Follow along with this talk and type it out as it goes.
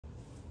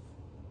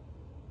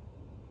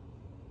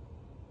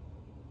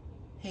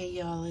Hey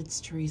y'all,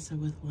 it's Teresa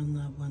with One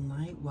Love, One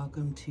Light.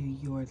 Welcome to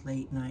your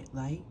late night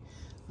light.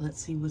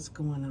 Let's see what's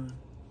going on.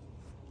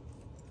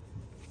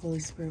 Holy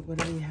Spirit, what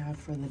do we have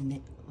for the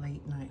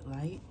late night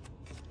light?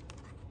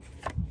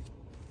 Let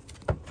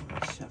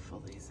me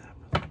shuffle these up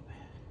a little bit.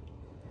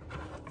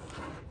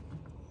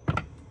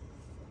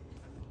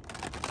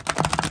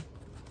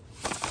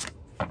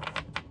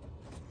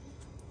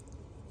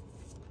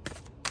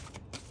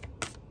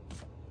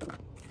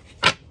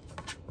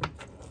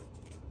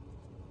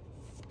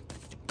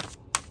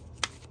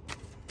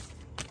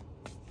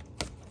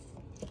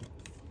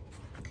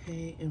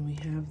 Okay, and we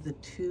have the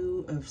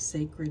Two of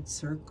Sacred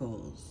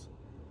Circles.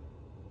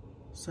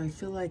 So I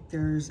feel like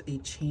there's a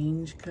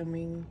change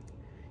coming.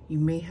 You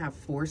may have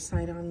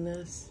foresight on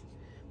this,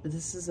 but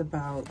this is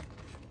about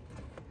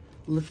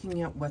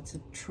looking at what's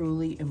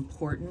truly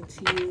important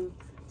to you,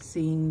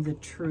 seeing the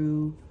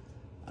true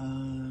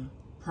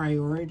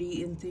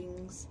priority in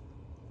things.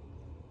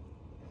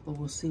 But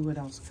we'll see what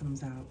else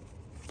comes out.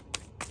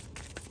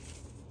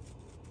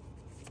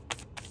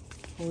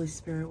 Holy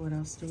Spirit, what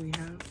else do we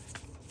have?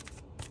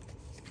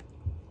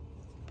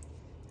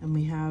 And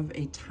we have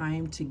a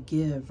time to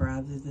give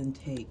rather than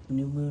take.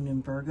 New moon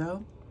in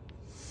Virgo.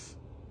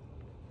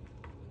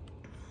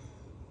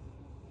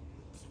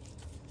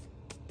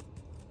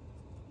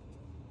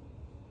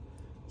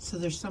 So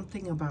there's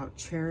something about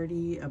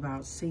charity,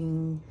 about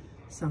seeing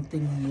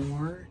something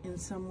more in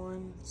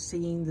someone,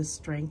 seeing the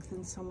strength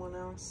in someone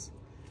else.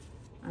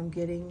 I'm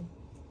getting.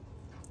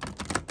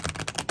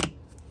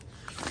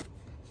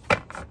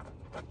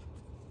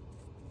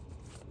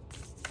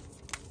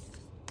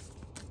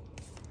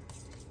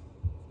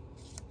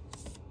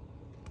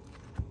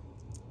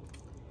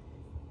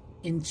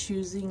 In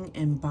choosing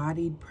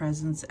embodied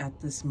presence at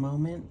this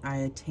moment, I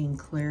attain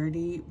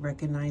clarity,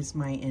 recognize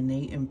my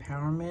innate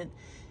empowerment,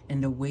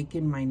 and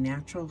awaken my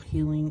natural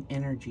healing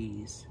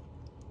energies.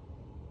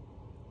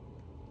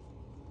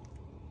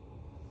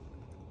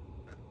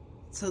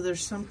 So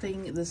there's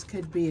something, this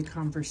could be a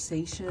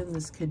conversation,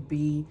 this could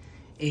be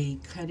a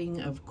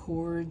cutting of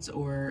cords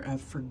or a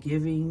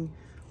forgiving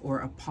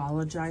or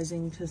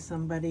apologizing to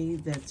somebody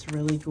that's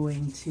really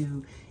going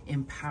to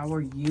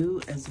empower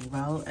you as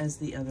well as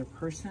the other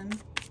person.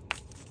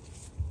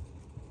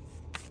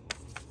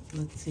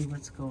 Let's see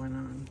what's going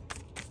on.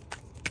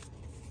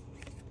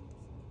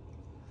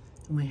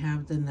 And we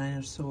have the Nine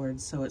of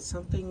Swords. So it's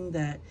something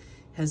that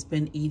has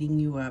been eating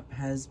you up,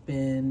 has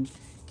been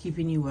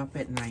keeping you up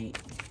at night.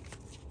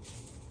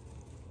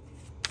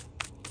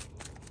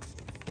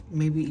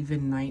 Maybe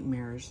even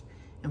nightmares.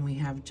 And we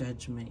have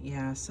Judgment.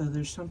 Yeah, so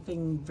there's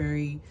something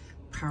very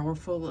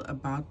powerful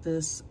about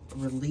this,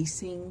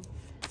 releasing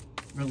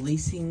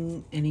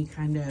any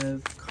kind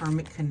of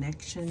karmic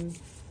connection,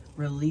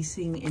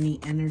 releasing any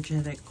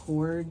energetic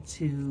cord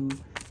to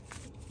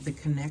the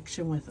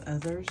connection with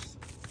others.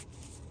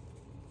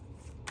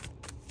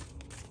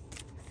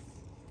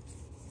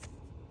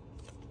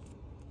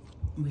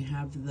 We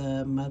have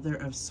the Mother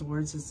of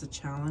Swords as the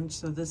challenge.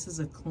 So this is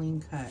a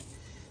clean cut.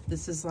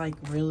 This is like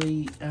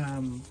really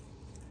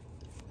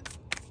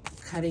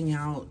cutting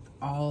out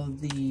all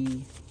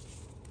the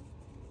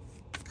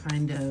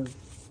kind of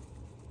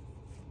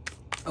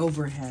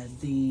overhead,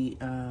 the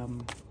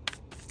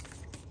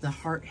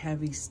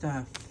heart-heavy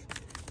stuff,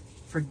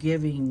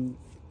 forgiving,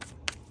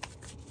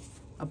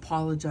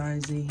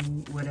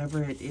 apologizing,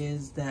 whatever it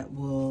is that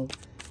will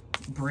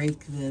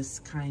break this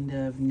kind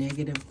of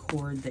negative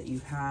cord that you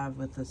have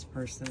with this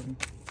person.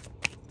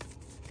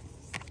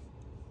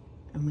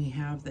 And we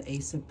have the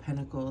Ace of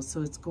Pentacles.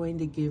 So it's going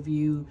to give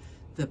you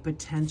the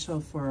potential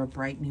for a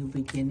bright new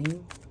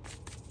beginning.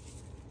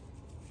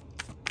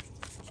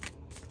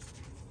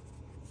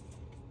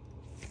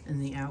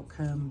 And the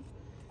outcome,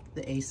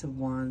 the Ace of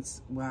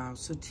Wands. Wow,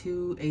 so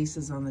two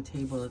aces on the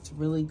table. It's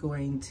really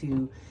going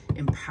to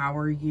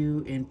empower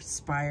you,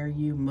 inspire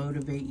you,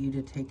 motivate you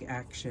to take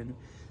action.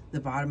 The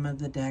bottom of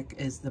the deck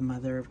is the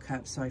Mother of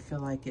Cups. So I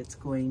feel like it's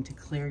going to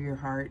clear your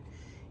heart.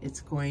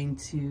 It's going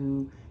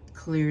to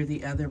clear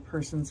the other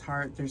person's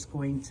heart. There's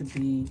going to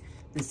be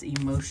this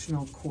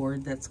emotional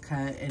cord that's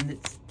cut, and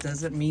it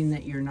doesn't mean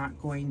that you're not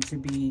going to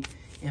be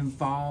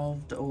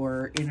involved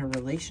or in a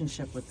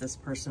relationship with this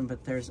person,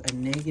 but there's a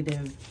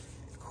negative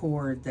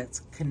cord that's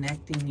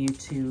connecting you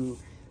to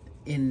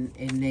in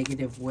a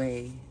negative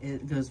way.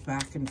 It goes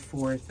back and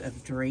forth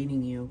of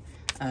draining you,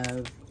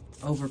 of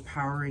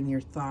overpowering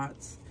your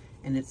thoughts,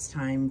 and it's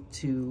time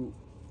to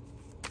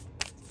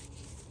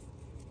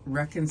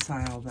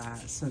reconcile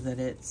that so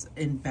that it's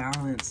in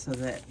balance, so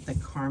that the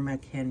karma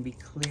can be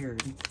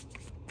cleared.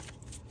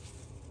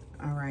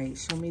 All right,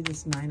 show me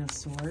this Nine of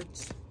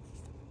Swords.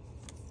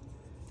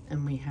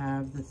 And we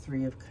have the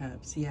Three of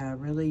Cups. Yeah,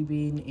 really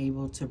being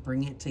able to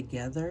bring it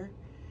together.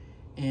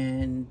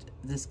 And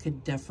this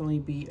could definitely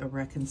be a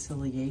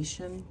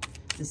reconciliation.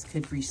 This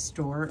could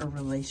restore a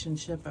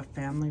relationship, a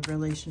family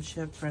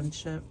relationship,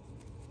 friendship.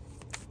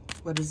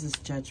 What is this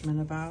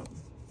Judgment about?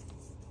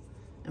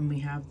 And we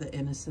have the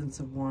Innocence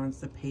of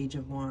Wands, the Page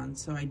of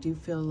Wands. So I do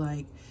feel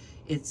like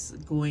It's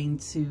going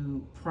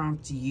to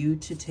prompt you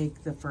to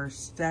take the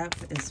first step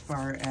as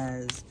far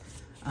as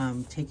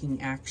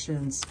taking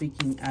action,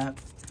 speaking up,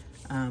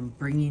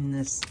 bringing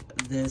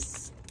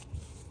this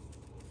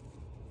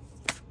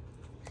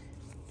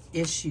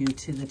issue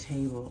to the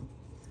table.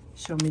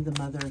 Show me the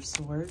Mother of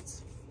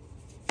Swords.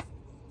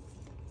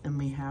 And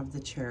we have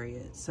the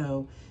Chariot.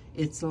 So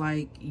it's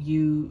like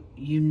you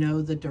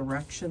know the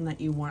direction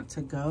that you want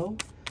to go,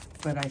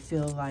 but I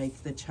feel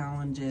like the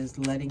challenge is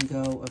letting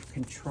go of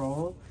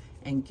control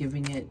and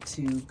giving it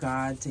to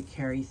God to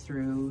carry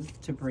through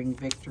to bring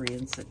victory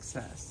and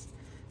success.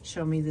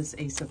 Show me this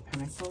Ace of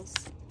Pentacles.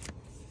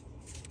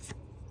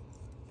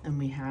 And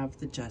we have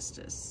the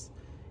Justice.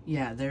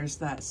 Yeah, there's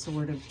that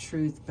sort of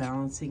truth,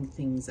 balancing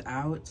things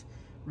out,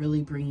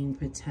 really bringing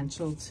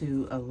potential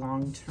to a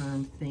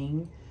long-term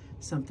thing,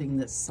 something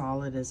that's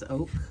solid as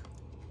oak.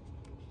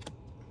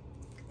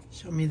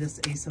 Show me this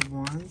Ace of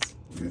Wands.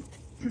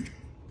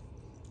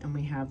 And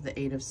we have the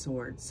Eight of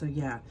Swords. So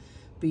yeah,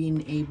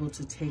 being able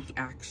to take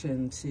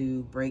action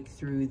to break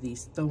through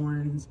these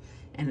thorns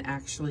and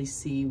actually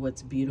see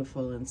what's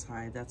beautiful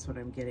inside. That's what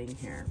I'm getting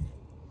here.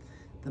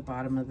 The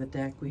bottom of the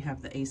deck, we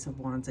have the Ace of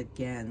Wands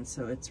again.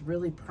 So it's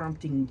really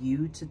prompting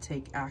you to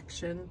take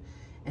action.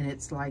 And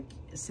it's like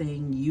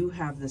saying you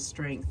have the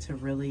strength to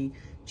really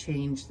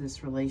change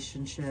this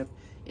relationship.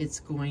 It's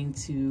going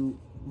to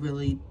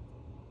really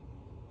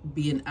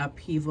be an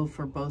upheaval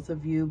for both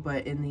of you,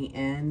 but in the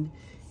end,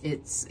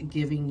 it's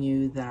giving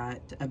you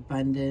that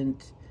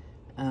abundant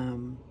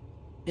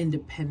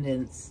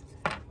independence.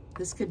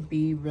 This could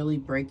be really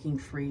breaking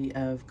free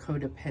of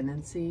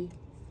codependency.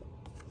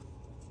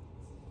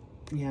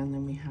 Yeah, and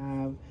then we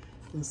have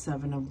the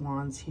Seven of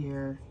Wands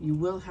here. You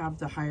will have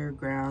the higher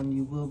ground.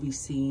 You will be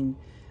seen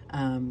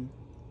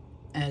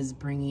as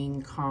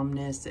bringing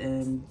calmness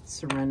and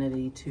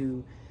serenity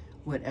to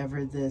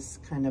whatever this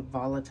kind of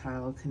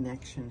volatile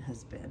connection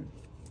has been.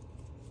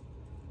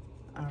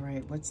 All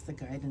right, what's the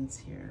guidance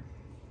here?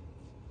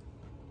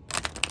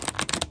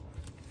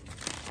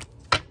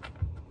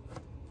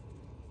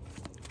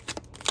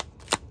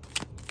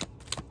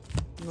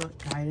 What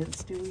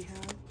guidance do we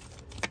have?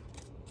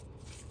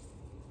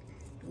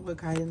 What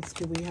guidance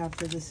do we have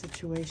for this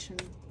situation?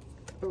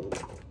 Ooh.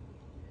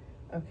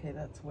 Okay,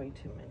 that's way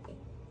too many.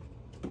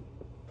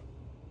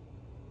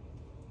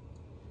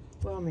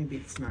 Well, maybe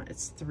it's not.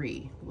 It's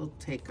 3. We'll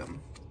take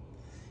them.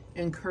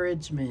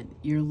 Encouragement.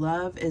 Your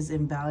love is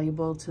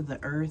invaluable to the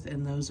earth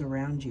and those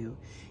around you.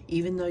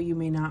 Even though you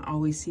may not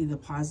always see the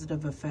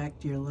positive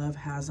effect your love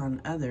has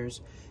on others,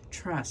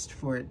 trust,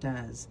 for it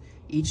does.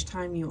 Each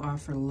time you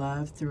offer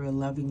love through a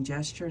loving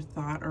gesture,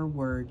 thought, or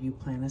word, you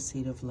plant a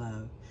seed of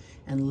love.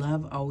 And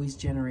love always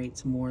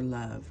generates more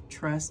love.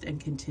 Trust and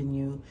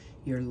continue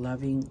your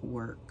loving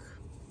work.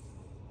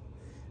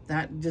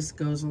 That just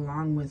goes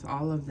along with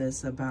all of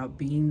this about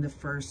being the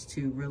first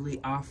to really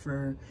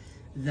offer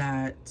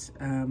that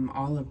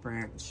olive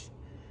branch.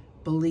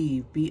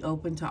 Believe, be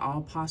open to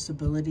all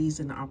possibilities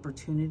and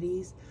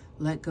opportunities.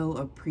 Let go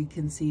of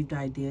preconceived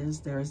ideas.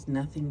 There is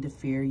nothing to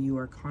fear. You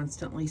are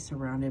constantly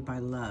surrounded by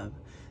love.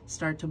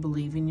 Start to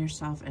believe in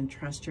yourself and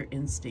trust your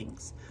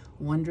instincts.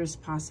 Wondrous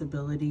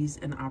possibilities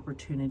and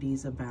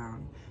opportunities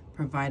abound,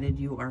 provided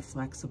you are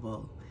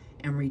flexible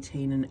and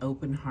retain an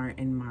open heart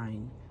and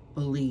mind.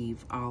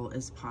 Believe all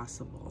is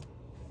possible.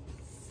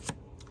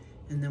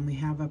 And then we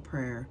have a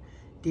prayer.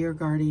 Dear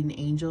guardian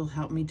angel,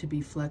 help me to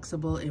be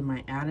flexible in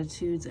my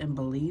attitudes and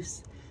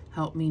beliefs.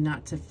 Help me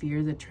not to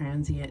fear the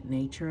transient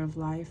nature of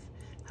life.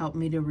 Help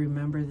me to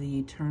remember the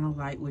eternal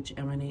light which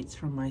emanates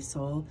from my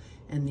soul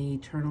and the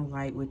eternal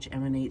light which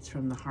emanates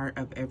from the heart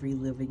of every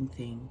living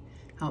thing.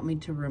 Help me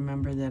to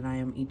remember that I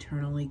am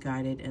eternally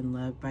guided and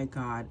loved by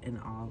God and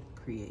all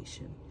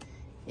creation.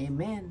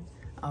 Amen.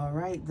 All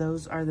right,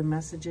 those are the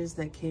messages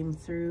that came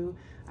through.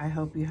 I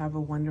hope you have a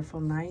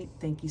wonderful night.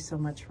 Thank you so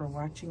much for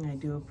watching. I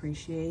do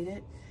appreciate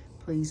it.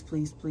 Please,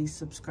 please, please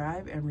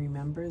subscribe. And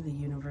remember, the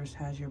universe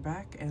has your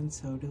back, and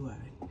so do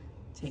I.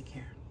 Take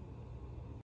care.